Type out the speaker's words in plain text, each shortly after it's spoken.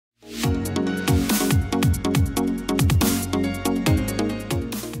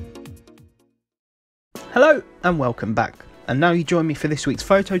Hello and welcome back. And now you join me for this week's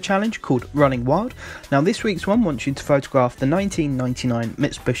photo challenge called Running Wild. Now this week's one wants you to photograph the 1999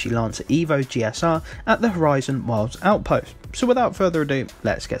 Mitsubishi Lancer Evo GSR at the Horizon Wilds Outpost. So without further ado,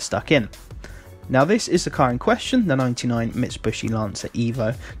 let's get stuck in. Now this is the car in question, the 99 Mitsubishi Lancer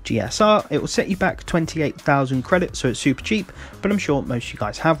Evo GSR. It will set you back 28,000 credits, so it's super cheap, but I'm sure most of you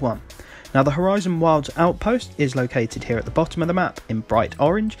guys have one. Now the Horizon Wilds Outpost is located here at the bottom of the map in bright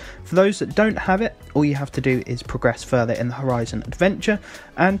orange. For those that don't have it, all you have to do is progress further in the Horizon adventure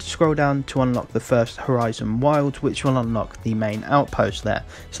and scroll down to unlock the first Horizon Wilds, which will unlock the main outpost there.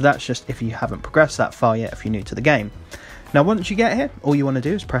 So that's just if you haven't progressed that far yet, if you're new to the game. Now once you get here, all you want to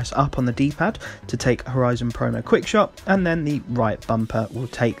do is press up on the D-pad to take Horizon Promo Quick Shot, and then the right bumper will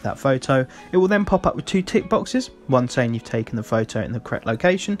take that photo. It will then pop up with two tick boxes, one saying you've taken the photo in the correct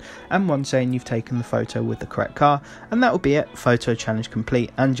location, and one saying you've taken the photo with the correct car, and that will be it. Photo challenge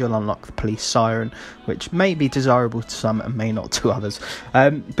complete, and you'll unlock the police siren, which may be desirable to some and may not to others.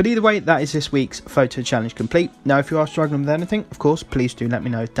 But either way, that is this week's photo challenge complete. Now if you are struggling with anything, of course, please do let me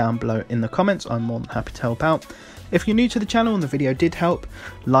know down below in the comments. I'm more than happy to help out. If you're new to the channel and the video did help,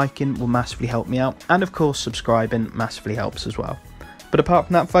 liking will massively help me out, and of course subscribing massively helps as well. But apart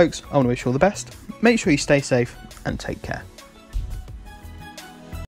from that folks, I want to wish you all the best, make sure you stay safe and take care.